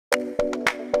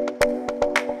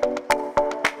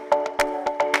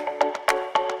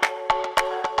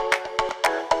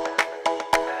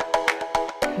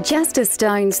Just a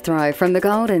stone's throw from the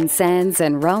golden sands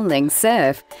and rolling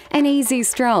surf, an easy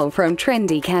stroll from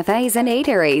trendy cafes and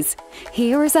eateries.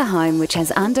 Here is a home which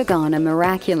has undergone a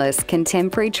miraculous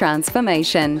contemporary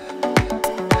transformation.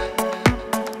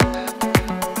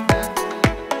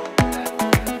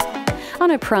 On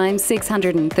a prime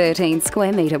 613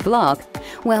 square metre block,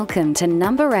 welcome to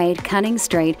number 8 Cunning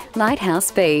Street, Lighthouse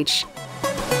Beach.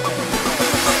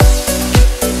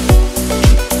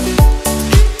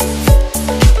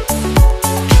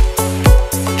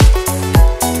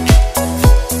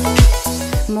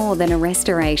 More than a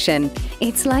restoration,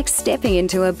 it's like stepping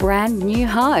into a brand new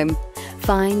home.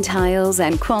 Fine tiles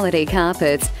and quality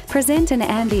carpets present an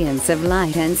ambience of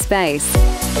light and space.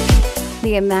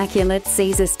 The immaculate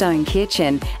Caesar stone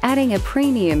kitchen adding a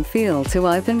premium feel to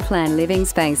open-plan living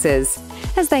spaces,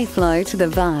 as they flow to the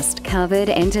vast covered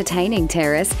entertaining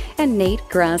terrace and neat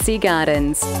grassy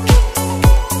gardens.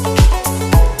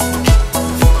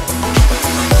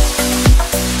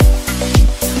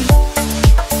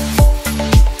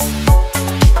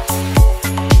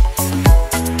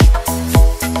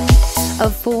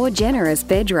 Of 4 generous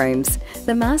bedrooms,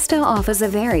 the master offers a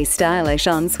very stylish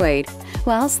ensuite,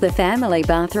 whilst the family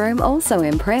bathroom also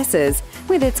impresses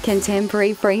with its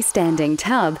contemporary freestanding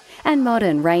tub and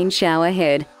modern rain shower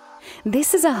head.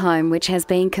 This is a home which has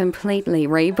been completely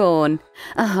reborn,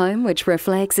 a home which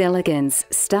reflects elegance,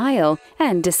 style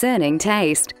and discerning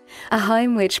taste, a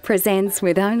home which presents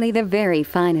with only the very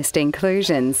finest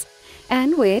inclusions,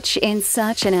 and which, in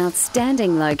such an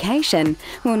outstanding location,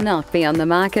 will not be on the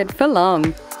market for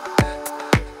long.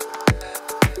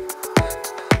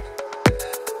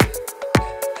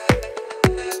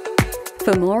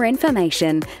 For more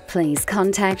information, please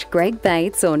contact Greg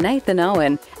Bates or Nathan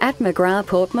Owen at McGrath,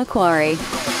 Port Macquarie.